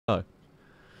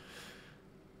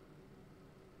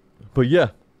But yeah,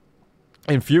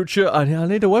 in future, I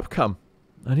need a webcam.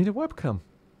 I need a webcam.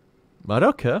 I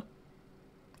don't care.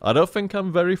 I don't think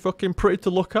I'm very fucking pretty to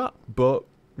look at, but,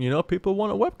 you know, people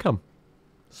want a webcam.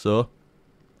 So,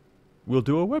 we'll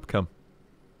do a webcam.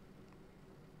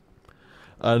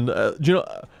 And, you know,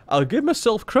 I'll give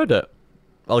myself credit.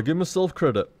 I'll give myself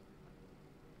credit.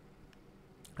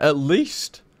 At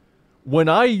least, when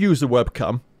I use a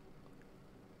webcam,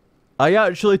 I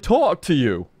actually talk to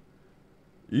you.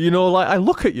 You know, like, I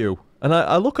look at you. And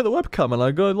I look at the webcam and I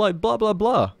go, like, blah, blah,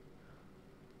 blah.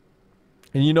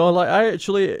 And, you know, like, I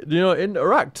actually, you know,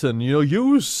 interact and, you know,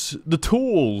 use the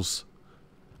tools.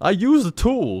 I use the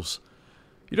tools.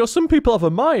 You know, some people have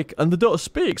a mic and they don't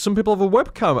speak. Some people have a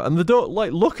webcam and they don't,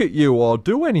 like, look at you or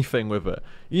do anything with it.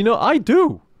 You know, I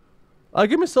do. I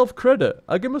give myself credit.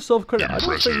 I give myself credit.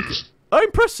 Impressive. I don't think...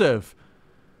 impressive!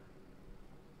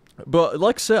 But,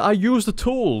 like I say, I use the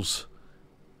tools.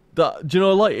 That, you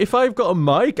know, like, if I've got a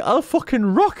mic, I'll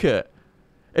fucking rock it.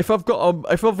 If I've got a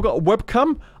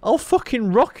webcam, I'll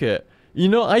fucking rock it. You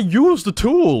know, I use the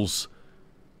tools.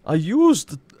 I use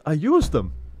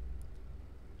them.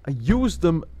 I use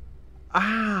them.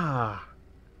 Ah.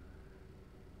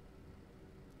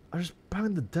 I just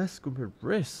banged the desk with my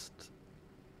wrist.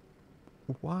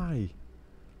 Why?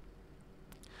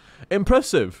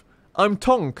 Impressive. I'm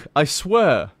Tonk, I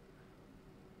swear.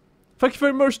 Thank you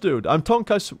very much, dude. I'm Tonk,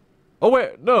 oh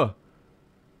wait, no.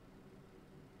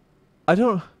 I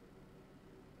don't...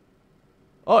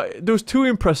 oh, there was 2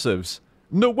 impressives.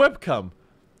 No webcam.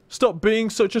 Stop being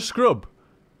such a scrub.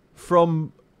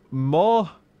 From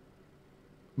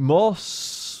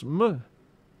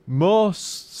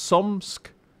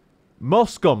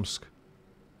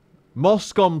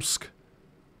Moskomsk.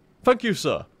 Thank you,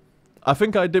 sir. I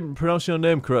think I didn't pronounce your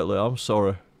name correctly. I'm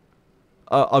sorry.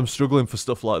 I'm struggling for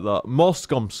stuff like that.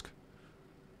 Moskomsk.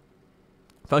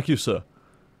 Thank you, sir.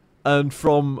 And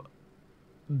from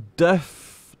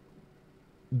Deaf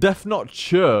Not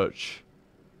Church.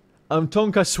 I'm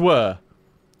Tonk, I swear.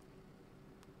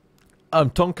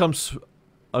 I'm Tonk, I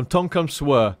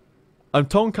swear. I'm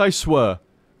Tonk, I swear.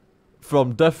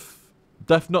 From Deaf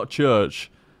Not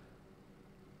Church.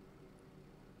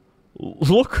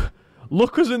 Look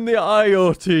us in the eye,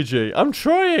 OTG. I'm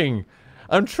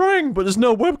trying, but there's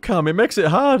no webcam. It makes it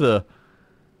harder.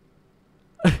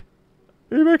 It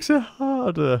makes it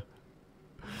harder.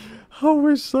 How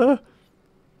is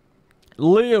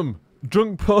Liam,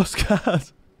 drunk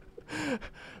postcard.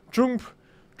 drunk,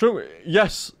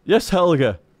 yes,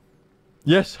 Helga.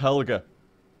 Yes, Helga.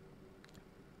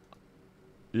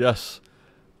 Yes.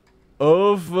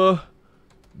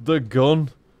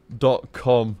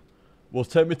 Overthegun.com will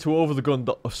take me to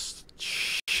overthegun. Oh,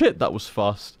 shit, that was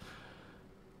fast.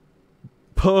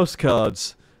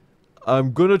 Postcards.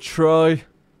 I'm gonna try...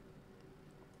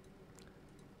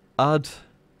 add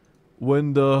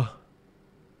window.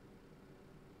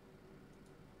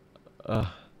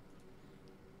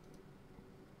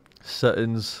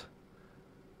 Settings.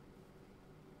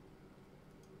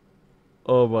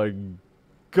 Oh my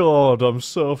god, I'm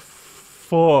so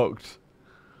fucked.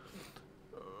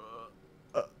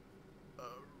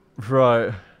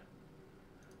 Right.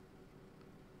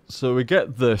 So we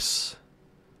get this.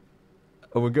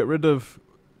 And we get rid of...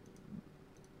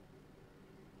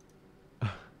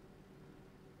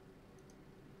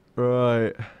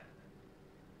 right.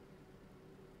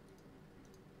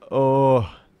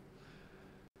 Oh.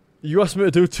 You asked me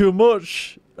to do too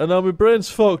much, and now my brain's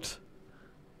fucked.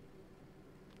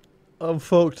 I'm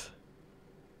fucked.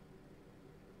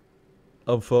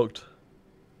 I'm fucked.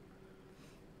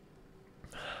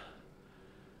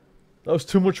 That was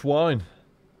too much wine.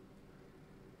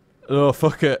 Oh,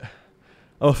 fuck it.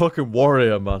 I'm a fucking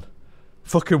warrior, man.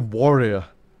 Fucking warrior.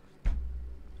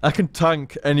 I can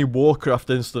tank any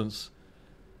Warcraft instance.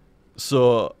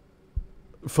 So...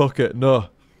 fuck it, no.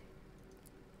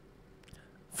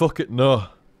 Fuck it, no.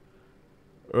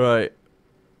 Right.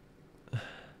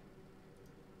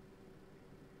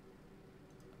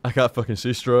 I can't fucking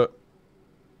see straight.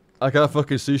 I can't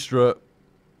fucking see straight.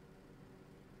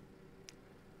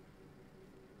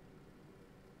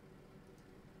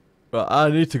 Right, I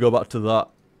need to go back to that.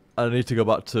 I need to go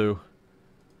back to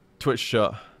Twitch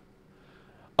chat.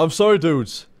 I'm sorry,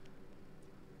 dudes.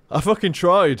 I fucking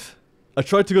tried. I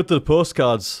tried to go to the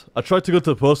postcards. I tried to go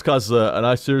to the postcards there, and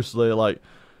I seriously, like...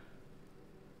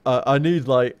 I need,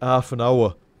 like, half an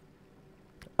hour.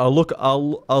 I'll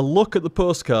look at the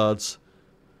postcards,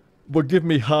 but give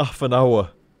me half an hour.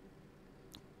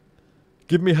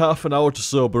 Give me half an hour to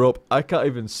sober up. I can't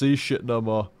even see shit no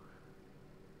more.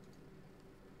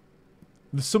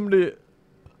 There's somebody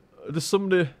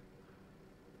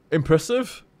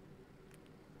impressive?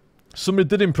 Somebody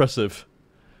did impressive.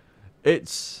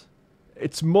 It's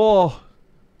more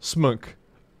smug.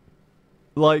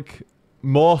 Like,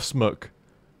 more smug.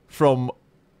 From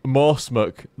more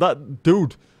smug. That,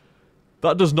 dude,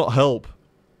 that does not help.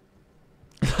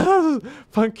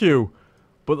 Thank you.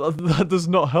 But that does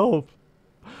not help.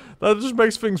 That just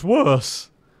makes things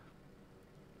worse.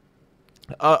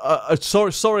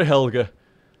 Sorry, Helga.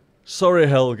 Sorry,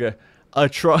 Helga. I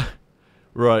try.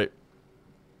 Right.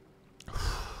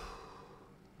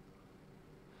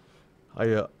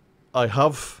 I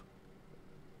have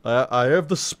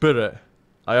the spirit.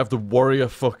 I have the warrior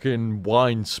fucking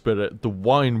wine spirit. The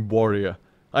wine warrior.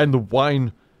 I am the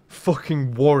wine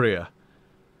fucking warrior.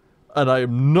 And I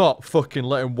am not fucking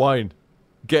letting wine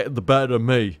get the better of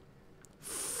me.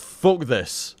 Fuck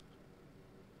this.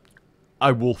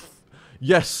 I will...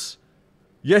 Yes.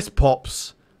 Yes,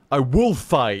 Pops. I will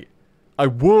fight. I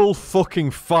will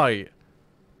fucking fight.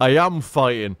 I am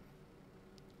fighting.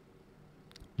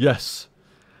 Yes.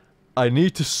 I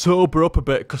need to sober up a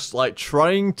bit, because, like,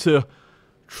 trying to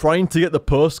get the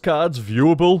postcards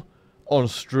viewable on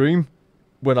stream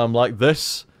when I'm like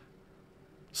this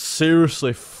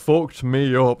seriously fucked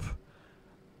me up.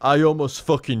 I almost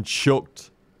fucking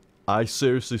choked. I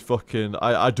seriously fucking...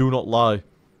 I do not lie.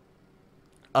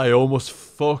 I almost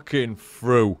fucking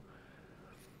threw.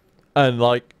 And,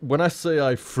 like, when I say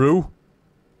I threw,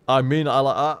 I mean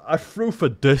I threw for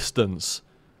distance.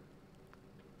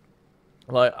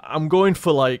 Like, I'm going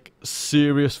for, like,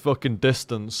 serious fucking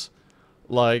distance.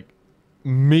 Like,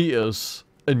 meters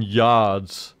and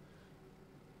yards.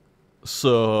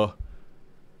 So...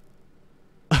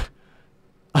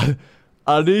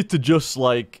 I need to just,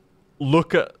 like,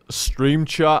 look at stream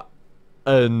chat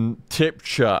and tip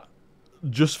chat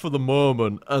just for the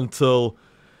moment until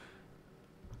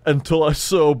I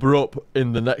sober up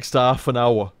in the next half an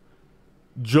hour.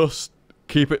 Just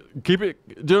keep it,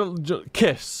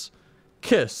 kiss.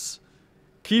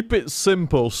 Keep it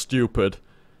simple, stupid.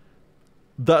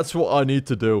 That's what I need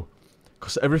to do.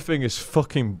 Because everything is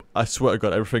fucking, I swear to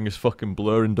God, everything is fucking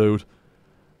blurring, dude.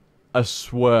 I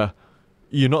swear.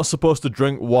 You're not supposed to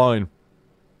drink wine.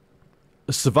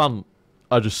 Savant,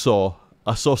 I just saw.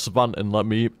 I saw Savant and let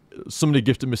me... Somebody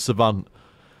gifted me Savant.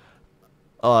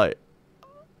 Where...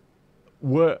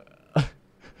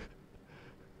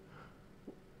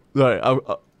 Right,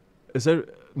 is there...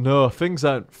 No, things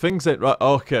ain't right.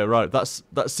 Okay, right, that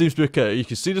seems to be okay. You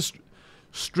can see the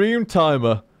stream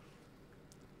timer.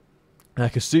 And I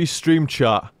can see stream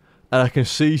chat. And I can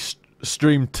see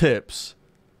stream tips.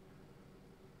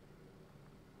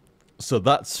 So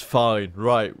that's fine.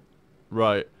 Right.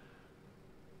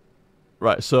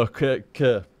 So,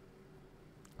 KK.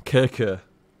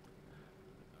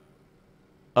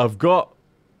 I've got...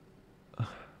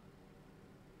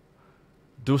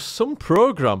 There was some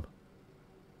program.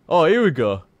 Oh, here we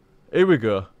go.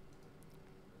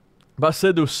 But I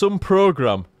said there was some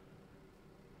program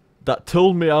that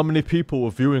told me how many people were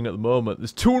viewing at the moment.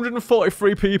 There's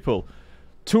 243 people.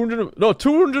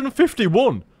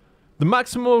 251. The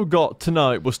maximum I've got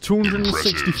tonight was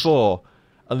 264,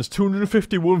 and there's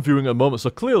 251 viewing at the moment, so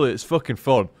clearly it's fucking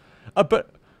fun. I bet...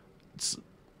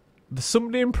 There's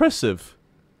somebody impressive.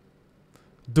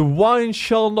 The wine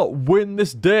shall not win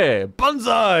this day.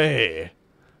 Banzai!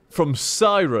 From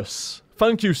Cyrus.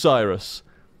 Thank you, Cyrus.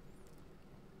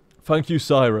 Thank you,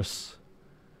 Cyrus.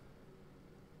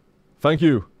 Thank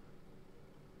you.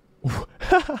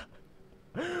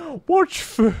 Watch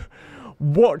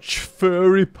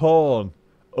furry porn.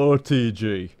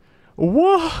 OTG.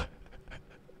 What?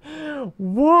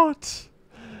 What?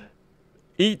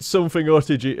 Eat something,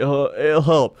 OTG. It'll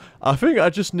help. I think I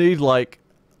just need, like...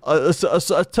 I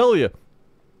tell you.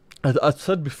 I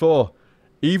said before.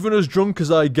 Even as drunk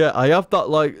as I get, I have that,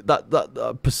 like...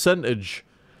 That percentage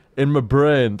in my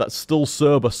brain that's still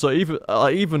sober. So even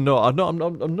though... I know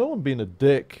I'm being a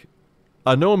dick.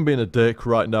 I know I'm being a dick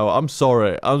right now. I'm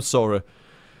sorry.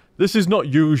 This is not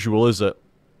usual, is it?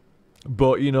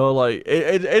 But, you know, like,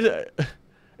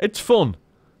 it's fun.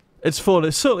 It's fun.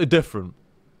 It's certainly different.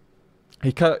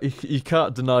 You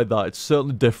can't deny that. It's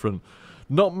certainly different.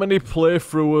 Not many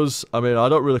playthroughers. I mean, I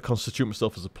don't really constitute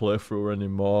myself as a playthrougher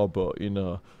anymore, but, you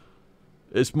know,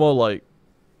 it's more like,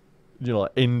 you know,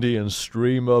 like indie and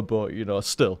streamer, but, you know,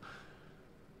 still.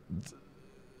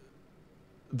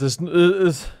 There's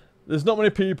not many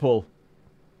people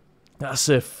that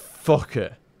say, fuck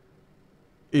it.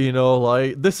 You know,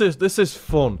 like, this is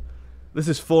fun. This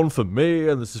is fun for me,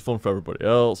 and this is fun for everybody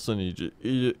else, and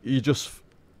you just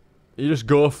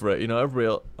go for it, you know,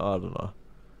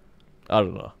 I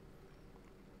don't know.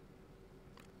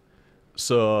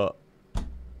 So,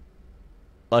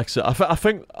 like I said, I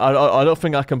think I don't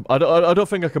think I can. I don't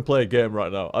think I can play a game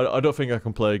right now. I don't think I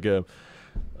can play a game.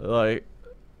 Like,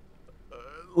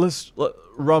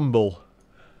 Rumble.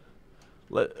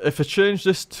 If I change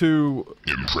this to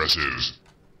impressive.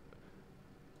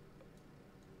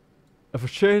 If I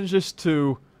change this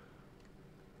to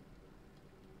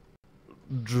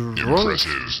drunk.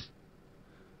 Impressive.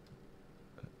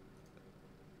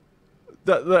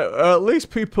 That at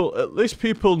least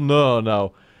people know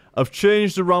now. I've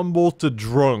changed the Rumble to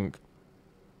drunk,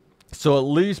 so at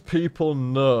least people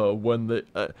know when they.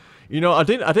 You know, I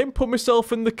didn't put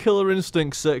myself in the Killer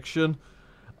Instinct section.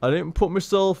 I didn't put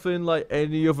myself in like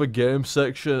any other game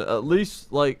section. At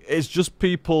least like it's just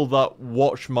people that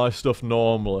watch my stuff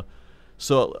normally.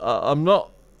 So I'm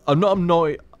not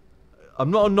annoying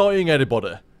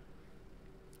anybody.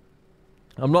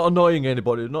 I'm not annoying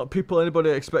anybody. Not anybody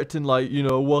expecting like, you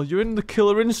know, well, you're in the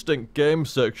Killer Instinct game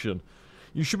section.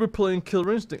 You should be playing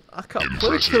Killer Instinct. I can't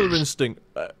play Killer Instinct.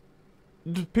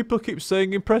 People keep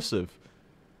saying impressive.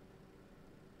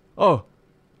 Oh,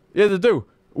 yeah, they do.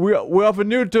 We have a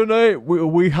new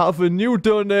we have a new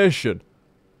donation.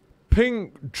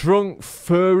 Pink drunk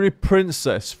furry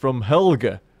princess from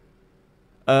Helga.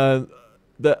 And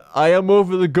that I am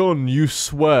over the gun, you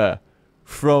swear,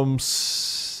 from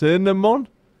Cinnamon.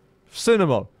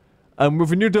 And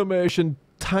with a new donation,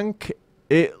 tank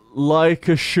it like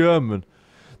a Sherman.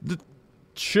 There's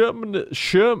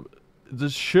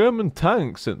Sherman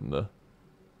tanks in there.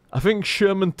 I think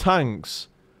Sherman tanks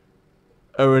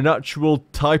are an actual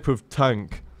type of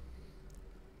tank.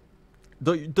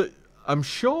 I'm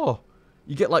sure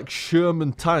you get like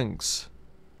Sherman tanks.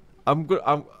 I'm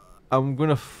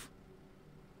gonna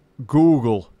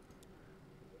Google.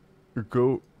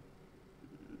 Go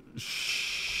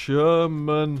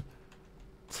Sherman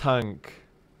tank.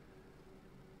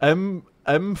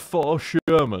 M4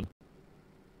 Sherman.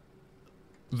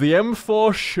 The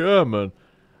M4 Sherman,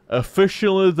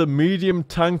 officially the medium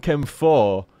tank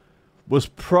M4, was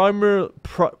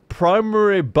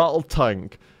primary battle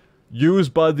tank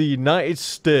used by the United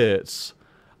States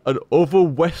and other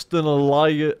Western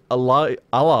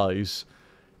allies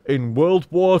in World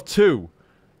War II,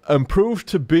 and proved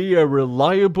to be a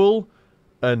reliable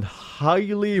and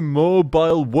highly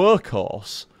mobile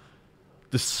workhorse,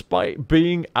 despite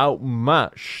being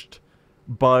outmatched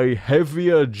by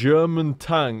heavier German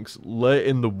tanks late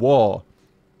in the war.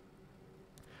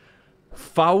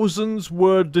 Thousands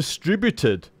were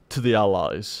distributed to the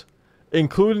Allies,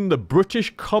 including the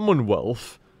British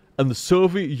Commonwealth and the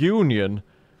Soviet Union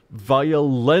via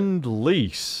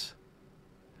Lend-Lease.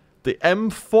 The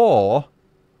M4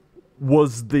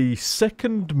 was the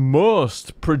second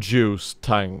most produced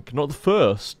tank, not the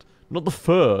first, not the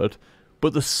third,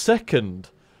 but the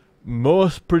second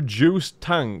most produced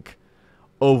tank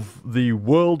of the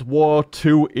World War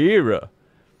II era,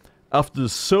 after the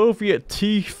Soviet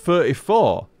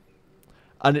T-34,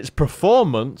 and its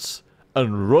performance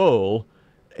and role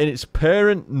in its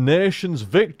parent nation's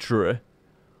victory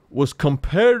was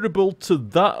comparable to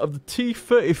that of the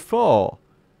T-34.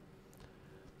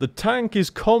 The tank is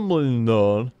commonly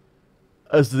known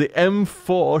as the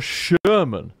M4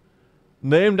 Sherman,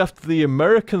 named after the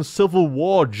American Civil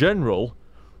War general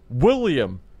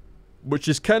William, which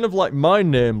is kind of like my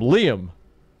name, Liam.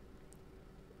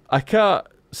 I can't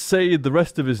say the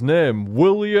rest of his name.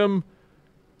 William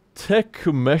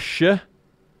Tecumseh.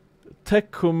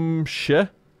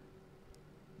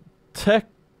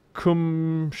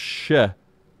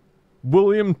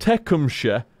 William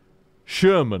Tecumseh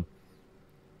Sherman.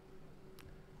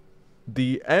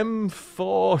 The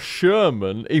M4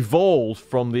 Sherman evolved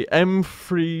from the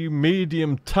M3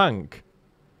 medium tank,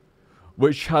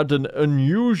 which had an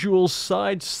unusual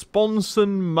side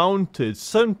sponson mounted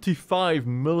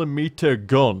 75mm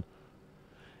gun.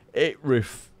 It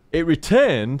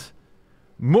retained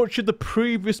much of the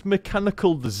previous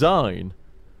mechanical design,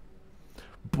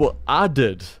 but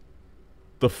added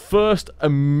the first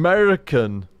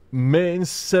American main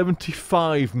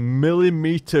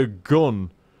 75mm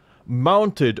gun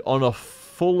mounted on a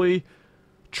fully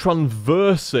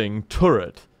transversing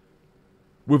turret,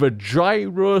 with a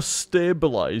gyro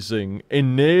stabilizing,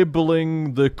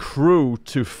 enabling the crew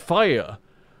to fire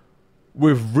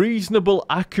with reasonable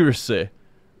accuracy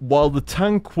while the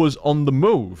tank was on the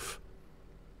move.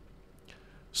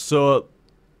 So,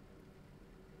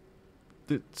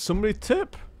 did somebody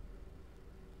tip?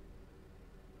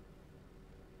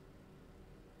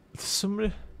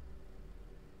 Somebody.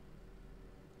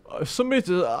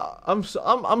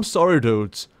 I'm sorry,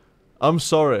 dudes. I'm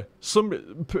sorry.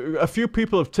 A few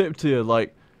people have tipped here,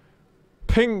 like,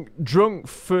 pink drunk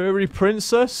furry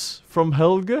princess from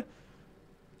Helga.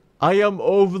 I am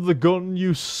over the gun,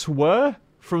 you swear,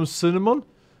 from Cinnamon.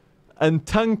 And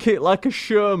tank it like a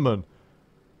Sherman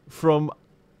from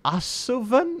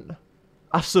Dsfl?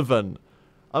 Dsfl.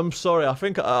 I'm sorry,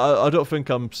 I don't think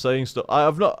I'm saying stuff. I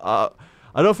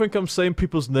don't think I'm saying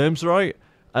people's names right.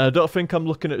 And I don't think I'm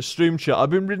looking at stream chat. I've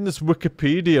been reading this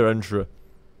Wikipedia entry.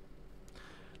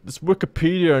 This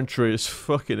Wikipedia entry is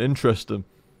fucking interesting.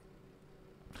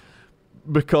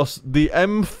 Because the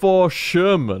M4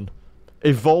 Sherman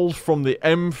evolved from the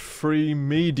M3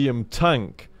 medium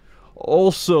tank,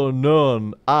 also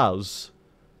known as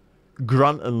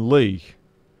Grant and Lee,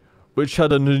 which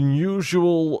had an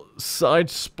unusual side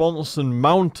sponson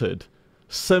mounted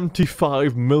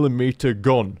 75mm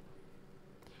gun.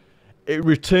 It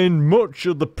retained much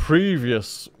of the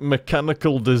previous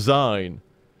mechanical design,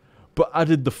 but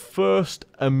added the first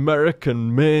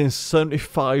American main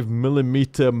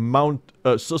 75mm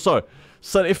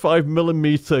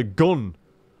 75mm gun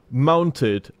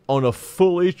mounted on a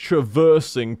fully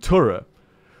traversing turret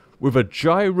with a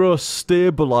gyro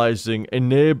stabilizing,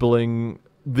 enabling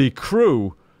the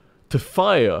crew to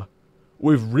fire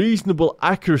with reasonable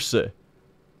accuracy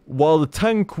while the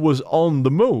tank was on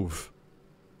the move.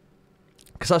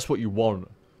 Because that's what you want.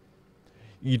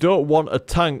 You don't want a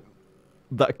tank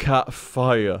that can't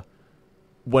fire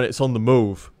when it's on the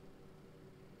move.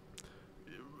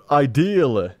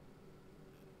 Ideally,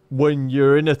 when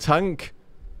you're in a tank,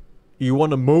 you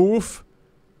want to move.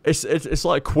 It's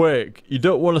like Quake. You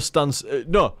don't want to stand...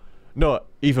 No,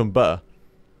 even better.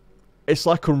 It's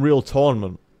like Unreal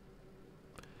Tournament.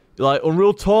 Like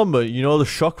Unreal Tournament, you know the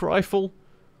shock rifle?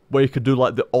 Where you could do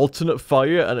like the alternate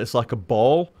fire and it's like a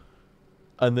ball.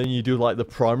 And then you do like the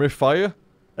primary fire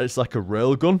and it's like a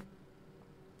railgun.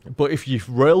 But if you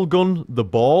railgun the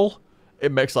ball,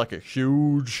 it makes like a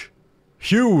huge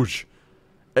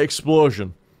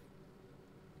explosion.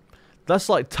 That's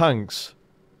like tanks.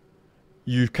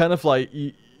 You kind of like,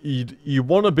 you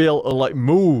want to be able to like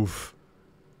move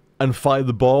and fire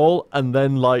the ball and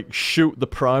then like shoot the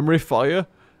primary fire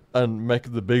and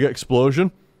make the big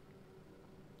explosion.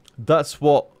 That's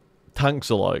what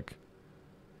tanks are like.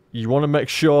 You want to make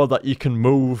sure that you can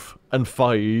move and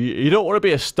fire. You don't want to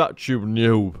be a statue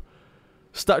noob.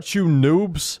 Statue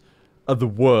noobs are the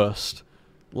worst.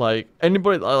 Like,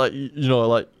 anybody, like, you know,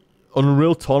 like,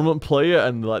 Unreal Tournament player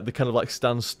and, like, they kind of, like,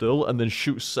 stand still and then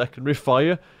shoot secondary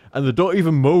fire and they don't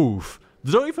even move.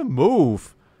 They don't even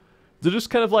move. They just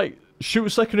kind of, like, shoot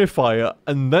secondary fire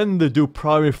and then they do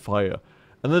primary fire.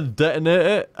 And then detonate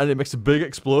it and it makes a big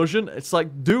explosion. It's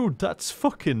like, dude, that's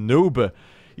fucking noober.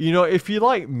 You know, if you're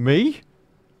like me,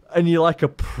 and you're like a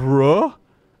pro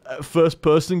at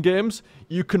first-person games,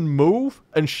 you can move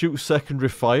and shoot secondary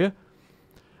fire.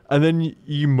 And then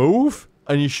you move,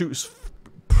 and you shoot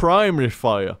primary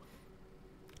fire.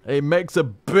 It makes a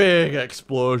big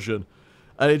explosion.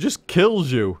 And it just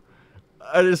kills you.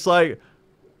 And it's like,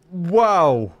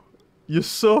 wow, you're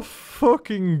so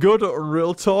fucking good at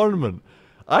Unreal Tournament.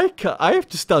 I have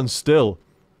to stand still.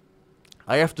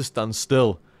 I have to stand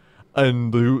still.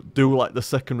 And do like the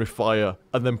secondary fire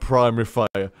and then primary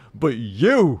fire. But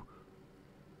you,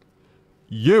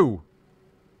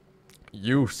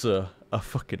 sir, are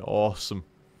fucking awesome.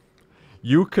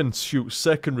 You can shoot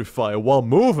secondary fire while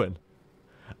moving.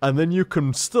 And then you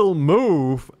can still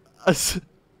move and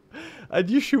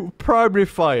you shoot primary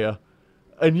fire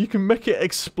and you can make it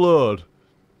explode.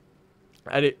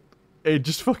 And it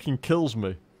just fucking kills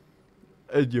me.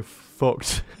 And you're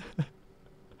fucked.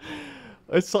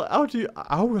 It's like,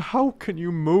 how can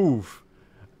you move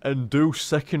and do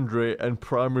secondary and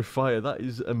primary fire? That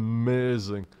is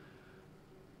amazing.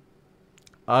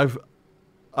 I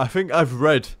think I've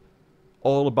read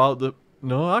all about the...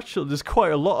 No, actually, there's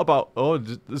quite a lot about... Oh,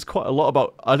 there's quite a lot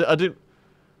about... I didn't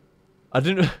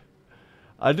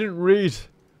read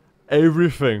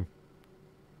everything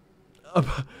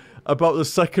about the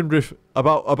secondary...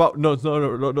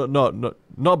 No,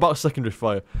 not about secondary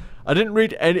fire. I didn't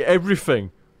read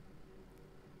everything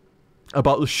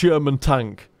about the Sherman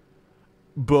tank.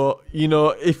 But, you know,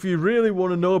 if you really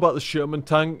want to know about the Sherman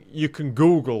tank, you can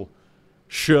Google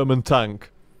Sherman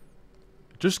tank.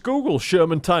 Just Google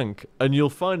Sherman tank and you'll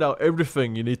find out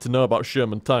everything you need to know about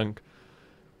Sherman tank.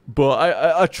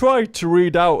 But I tried to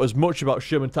read out as much about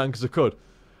Sherman tank as I could.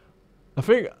 I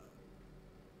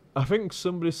think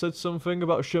somebody said something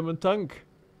about Sherman tank.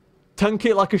 Tank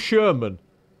it like a Sherman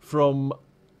from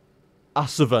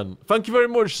Dsfl. Thank you very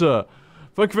much, sir.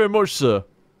 Thank you very much, sir.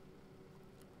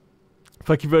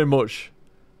 Thank you very much.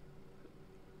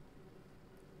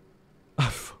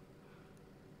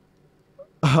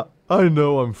 I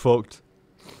know I'm fucked.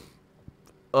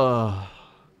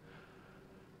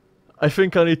 I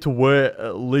think I need to wait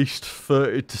at least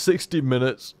 30 to 60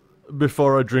 minutes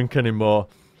before I drink any more.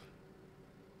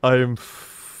 I am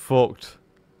fucked.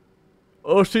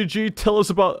 OTG, tell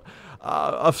us about...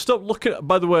 I've stopped looking at...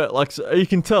 By the way, like, you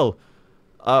can tell...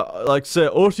 like, say,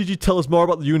 OTG, tell us more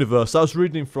about the universe. I was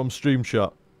reading from Stream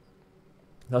Chat.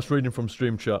 That's reading from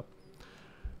Stream Chat.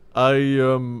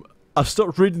 I've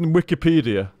stopped reading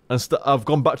Wikipedia, and I've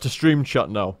gone back to Stream Chat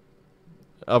now.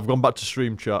 I've gone back to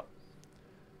Stream Chat.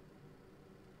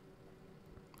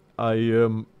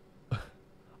 I've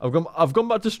gone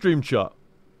back to Stream Chat.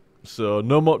 So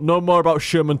no more about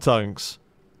Sherman tanks.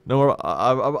 No more.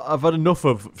 I've had enough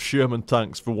of Sherman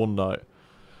tanks for one night.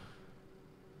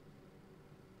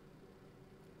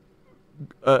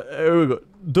 Here we go.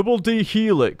 Double D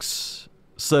Helix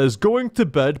says going to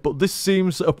bed, but this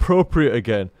seems appropriate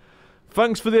again.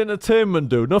 Thanks for the entertainment,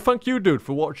 dude. No, thank you, dude,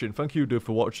 for watching. Thank you, dude,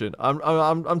 for watching.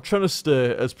 I'm trying to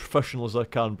stay as professional as I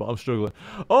can, but I'm struggling.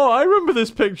 Oh, I remember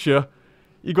this picture.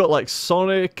 You got like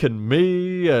Sonic and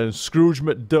me and Scrooge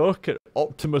McDuck and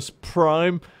Optimus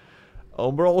Prime,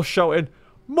 and we're all shouting,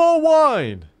 "More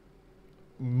wine!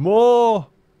 More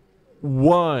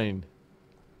wine!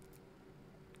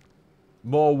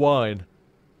 More wine!"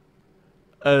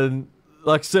 And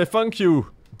like I say, thank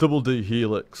you, Double D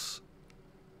Helix.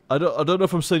 I don't know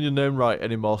if I'm saying your name right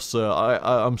anymore, sir.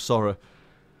 I'm sorry,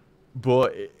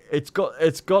 but it's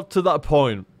got to that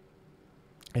point.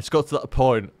 It's got to that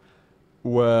point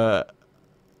where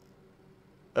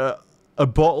a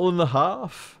bottle and a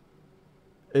half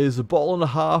is a bottle and a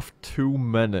half too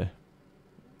many.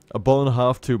 A bottle and a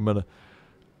half too many.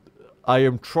 I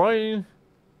am trying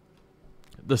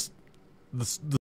this